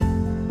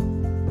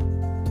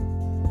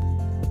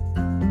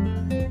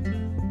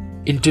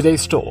In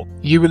today's talk,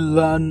 you will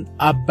learn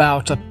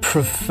about a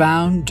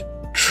profound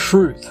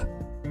truth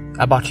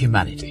about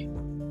humanity,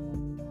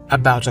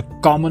 about a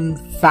common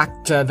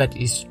factor that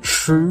is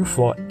true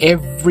for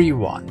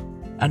everyone,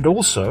 and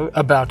also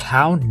about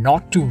how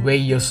not to weigh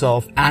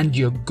yourself and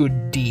your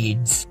good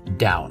deeds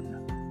down.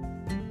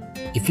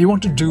 If you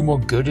want to do more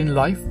good in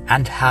life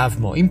and have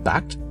more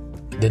impact,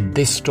 then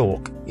this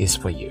talk is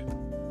for you.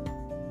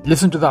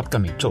 Listen to the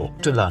upcoming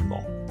talk to learn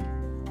more.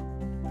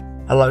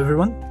 Hello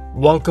everyone,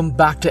 welcome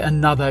back to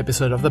another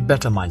episode of the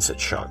Better Mindset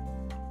Show,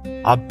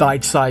 a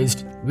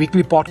bite-sized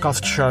weekly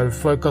podcast show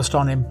focused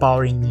on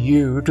empowering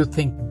you to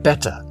think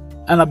better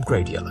and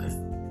upgrade your life.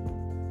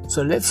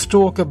 So let's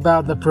talk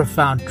about the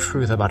profound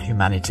truth about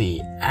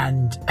humanity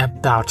and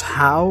about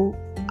how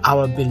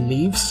our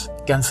beliefs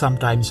can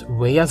sometimes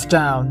weigh us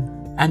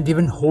down and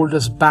even hold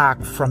us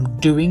back from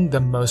doing the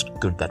most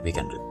good that we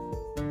can do.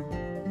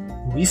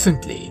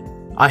 Recently,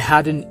 I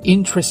had an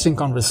interesting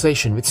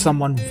conversation with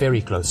someone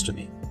very close to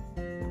me.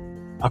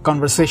 A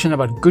conversation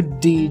about good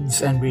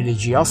deeds and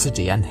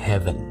religiosity and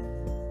heaven.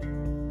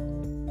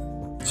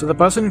 So the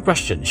person in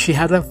question, she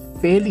had a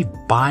fairly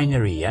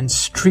binary and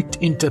strict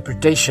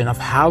interpretation of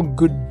how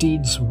good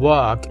deeds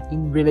work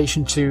in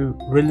relation to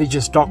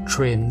religious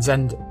doctrines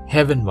and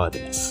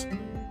heavenworthiness.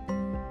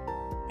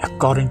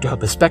 According to her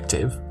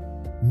perspective,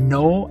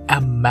 no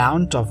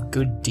amount of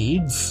good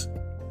deeds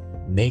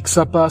makes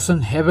a person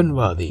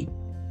heavenworthy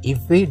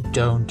if they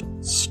don't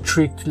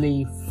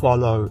strictly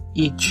follow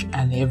each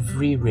and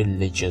every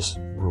religious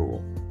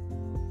rule.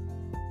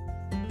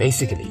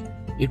 Basically,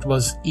 it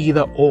was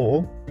either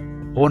all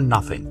or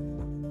nothing,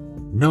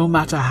 no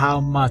matter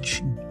how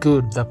much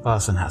good the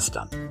person has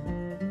done.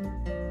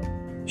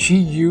 She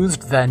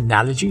used the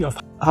analogy of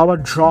how a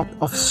drop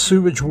of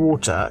sewage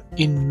water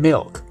in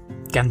milk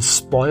can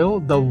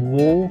spoil the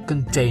whole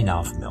container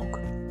of milk.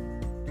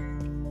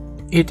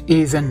 It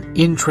is an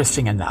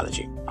interesting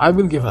analogy, I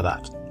will give her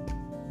that.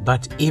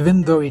 But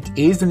even though it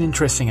is an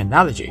interesting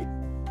analogy,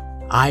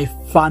 I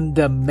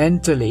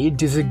fundamentally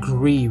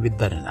disagree with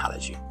that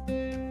analogy.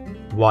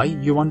 Why,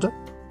 you wonder?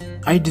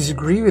 I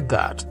disagree with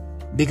that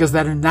because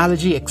that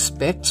analogy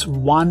expects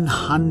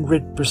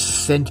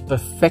 100%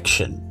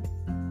 perfection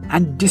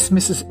and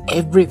dismisses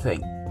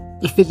everything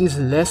if it is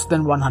less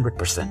than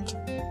 100%.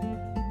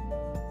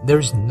 There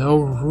is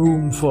no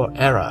room for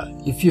error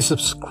if you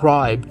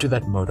subscribe to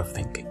that mode of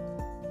thinking.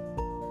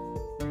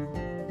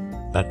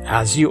 But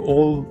as you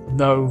all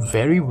know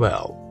very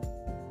well,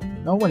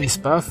 no one is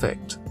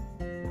perfect.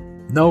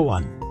 No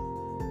one.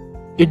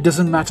 It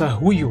doesn't matter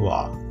who you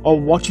are or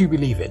what you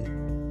believe in.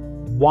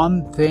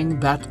 One thing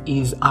that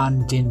is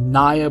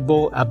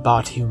undeniable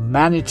about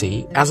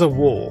humanity as a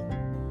whole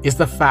is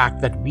the fact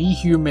that we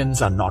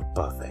humans are not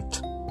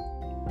perfect.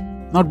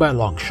 Not by a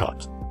long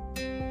shot.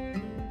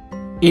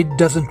 It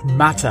doesn't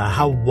matter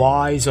how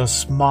wise or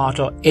smart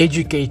or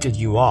educated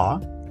you are,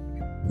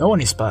 no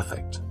one is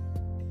perfect.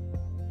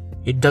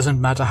 It doesn't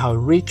matter how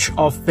rich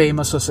or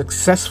famous or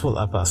successful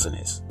a person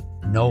is.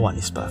 No one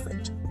is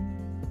perfect.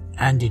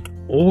 And it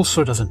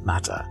also doesn't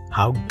matter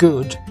how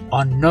good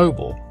or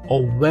noble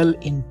or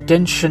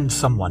well-intentioned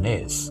someone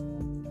is.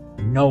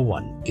 No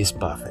one is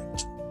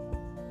perfect.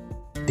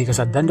 Because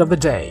at the end of the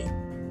day,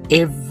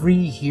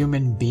 every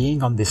human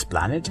being on this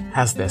planet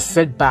has their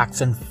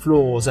setbacks and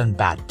flaws and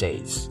bad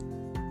days.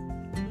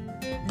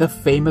 The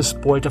famous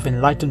poet of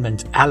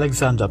enlightenment,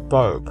 Alexander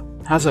Pope,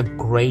 has a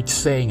great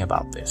saying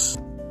about this.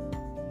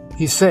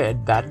 He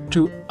said that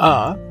to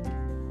err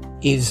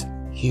is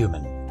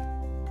human.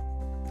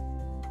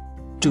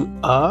 To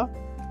err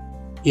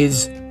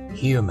is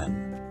human.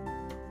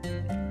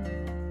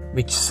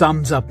 Which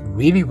sums up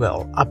really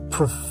well a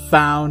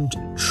profound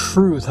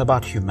truth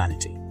about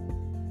humanity.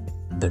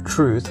 The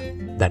truth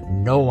that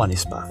no one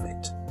is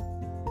perfect.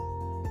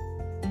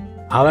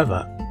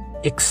 However,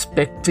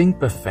 expecting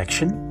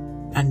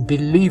perfection and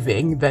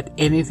believing that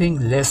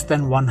anything less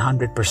than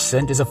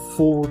 100% is a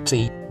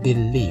faulty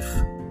belief.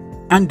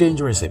 And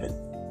dangerous even.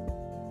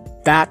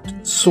 That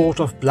sort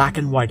of black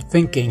and white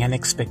thinking and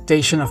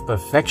expectation of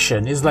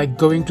perfection is like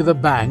going to the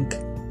bank,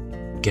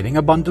 getting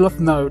a bundle of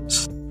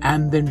notes,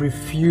 and then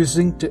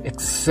refusing to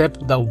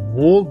accept the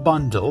whole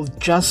bundle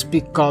just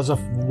because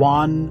of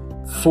one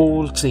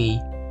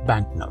faulty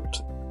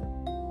banknote.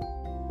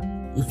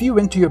 If you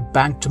went to your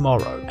bank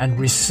tomorrow and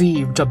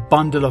received a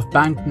bundle of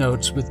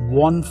banknotes with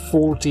one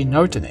faulty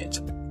note in it,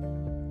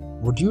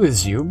 would you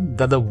assume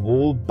that the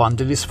whole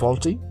bundle is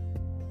faulty?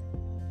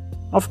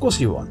 Of course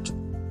you won't.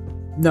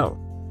 No,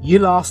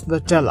 you'll ask the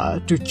teller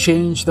to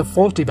change the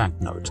faulty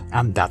banknote,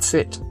 and that's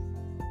it.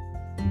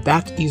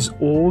 That is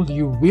all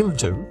you will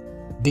do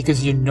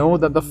because you know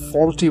that the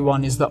faulty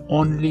one is the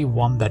only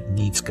one that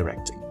needs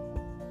correcting.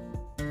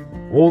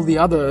 All the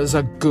others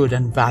are good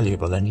and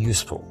valuable and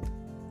useful.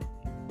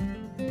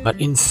 But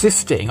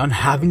insisting on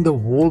having the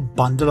whole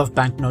bundle of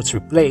banknotes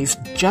replaced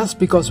just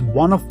because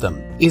one of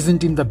them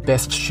isn't in the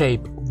best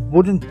shape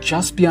wouldn't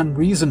just be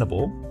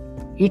unreasonable,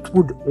 it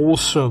would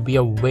also be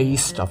a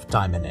waste of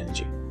time and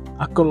energy.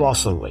 A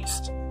colossal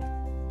waste.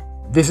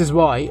 This is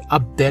why a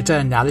better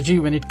analogy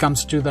when it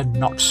comes to the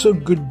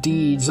not-so-good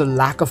deeds or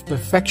lack of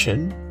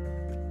perfection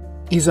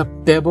is a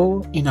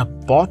pebble in a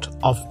pot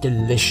of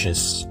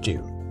delicious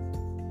stew.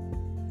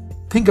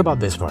 Think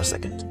about this for a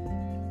second.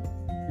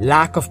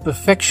 Lack of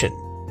perfection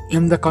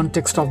in the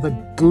context of the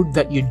good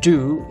that you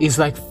do is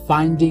like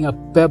finding a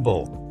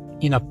pebble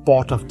in a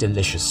pot of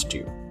delicious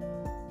stew.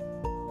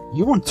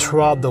 You won't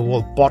throw out the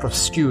whole pot of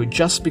stew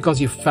just because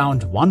you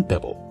found one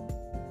pebble.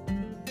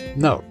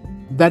 No,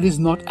 that is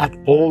not at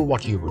all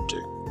what you would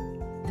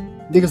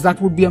do. Because that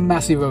would be a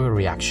massive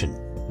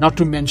overreaction, not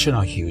to mention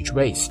a huge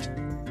waste.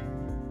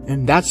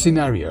 In that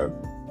scenario,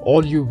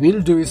 all you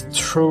will do is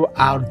throw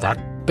out that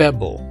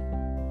pebble,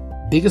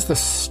 because the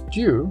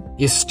stew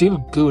is still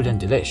good and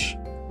delish.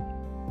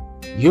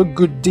 Your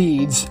good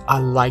deeds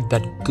are like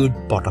that good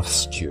pot of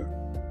stew.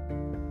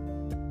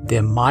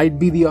 There might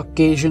be the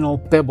occasional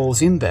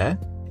pebbles in there,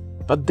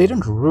 but they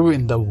don't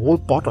ruin the whole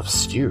pot of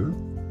stew.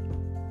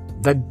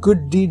 The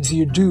good deeds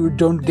you do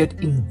don't get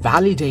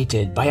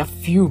invalidated by a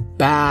few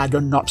bad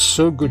or not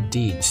so good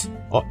deeds,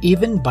 or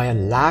even by a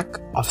lack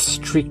of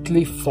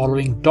strictly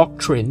following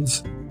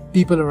doctrines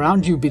people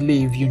around you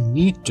believe you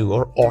need to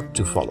or ought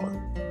to follow.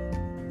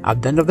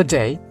 At the end of the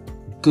day,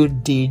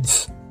 good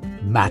deeds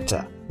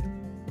matter.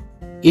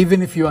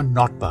 Even if you are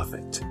not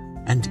perfect,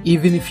 and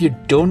even if you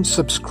don't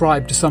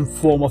subscribe to some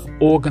form of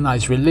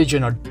organized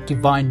religion or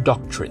divine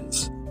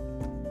doctrines,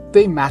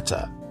 they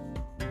matter.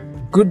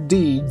 Good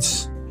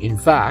deeds, in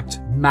fact,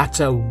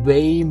 matter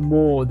way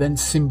more than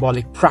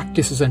symbolic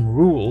practices and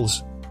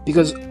rules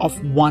because of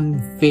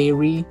one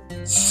very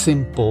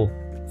simple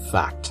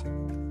fact,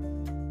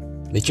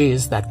 which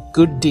is that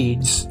good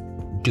deeds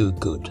do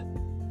good.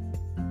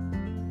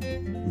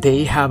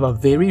 They have a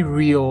very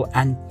real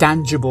and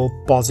tangible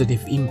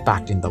positive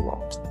impact in the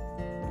world.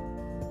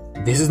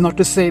 This is not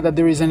to say that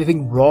there is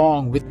anything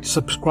wrong with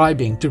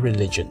subscribing to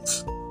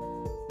religions.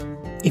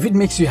 If it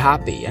makes you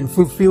happy and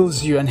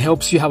fulfills you and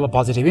helps you have a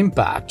positive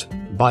impact,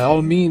 by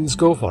all means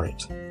go for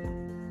it.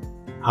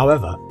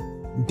 However,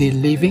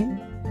 believing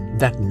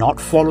that not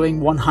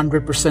following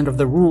 100% of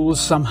the rules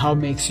somehow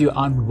makes you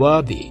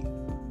unworthy,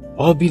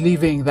 or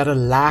believing that a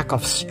lack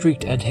of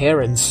strict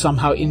adherence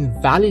somehow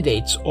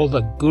invalidates all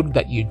the good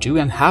that you do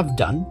and have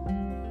done,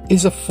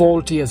 is a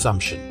faulty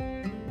assumption.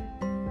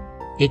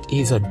 It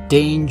is a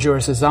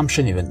dangerous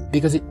assumption even,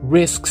 because it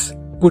risks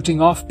putting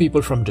off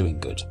people from doing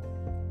good.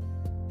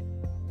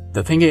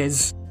 The thing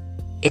is,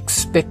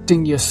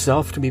 expecting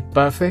yourself to be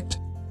perfect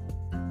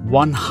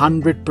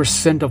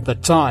 100% of the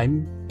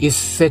time is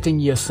setting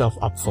yourself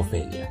up for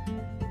failure.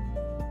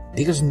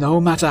 Because no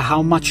matter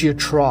how much you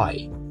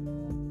try,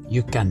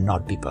 you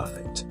cannot be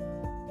perfect.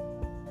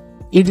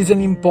 It is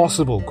an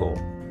impossible goal,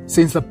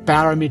 since the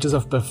parameters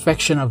of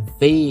perfection are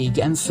vague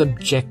and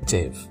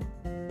subjective.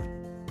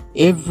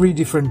 Every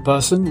different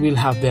person will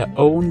have their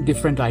own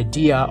different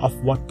idea of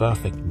what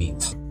perfect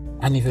means,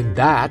 and even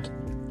that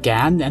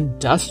can and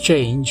does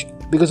change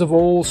because of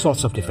all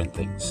sorts of different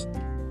things.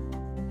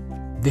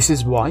 This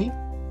is why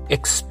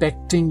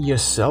expecting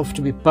yourself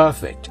to be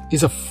perfect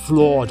is a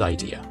flawed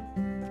idea,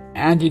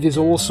 and it is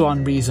also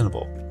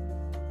unreasonable.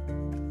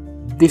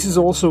 This is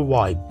also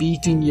why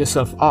beating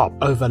yourself up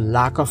over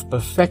lack of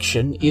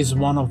perfection is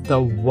one of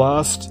the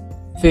worst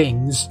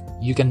things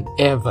you can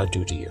ever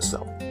do to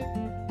yourself.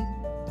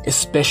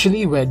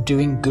 Especially where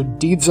doing good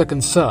deeds are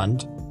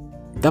concerned,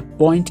 the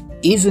point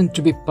isn't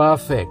to be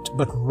perfect,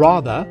 but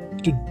rather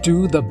to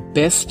do the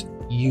best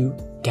you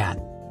can.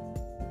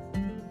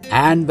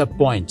 And the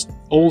point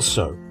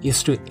also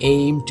is to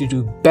aim to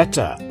do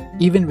better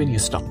even when you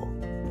stumble.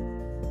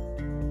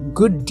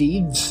 Good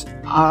deeds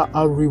are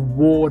a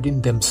reward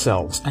in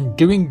themselves, and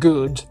doing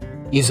good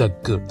is a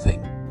good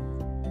thing.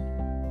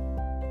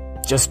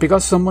 Just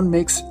because someone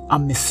makes a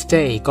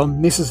mistake or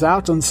misses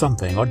out on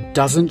something or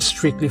doesn't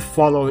strictly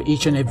follow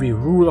each and every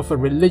rule of a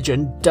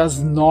religion does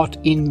not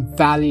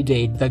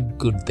invalidate the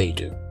good they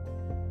do.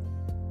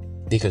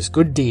 Because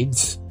good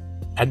deeds,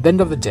 at the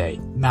end of the day,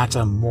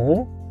 matter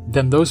more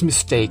than those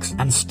mistakes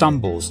and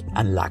stumbles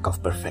and lack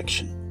of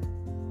perfection.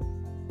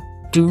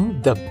 Do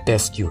the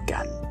best you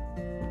can.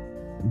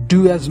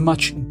 Do as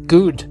much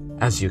good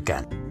as you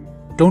can.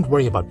 Don't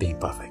worry about being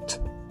perfect.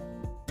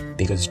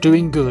 Because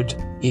doing good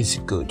is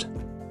good,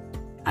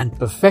 and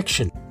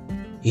perfection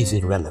is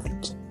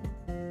irrelevant.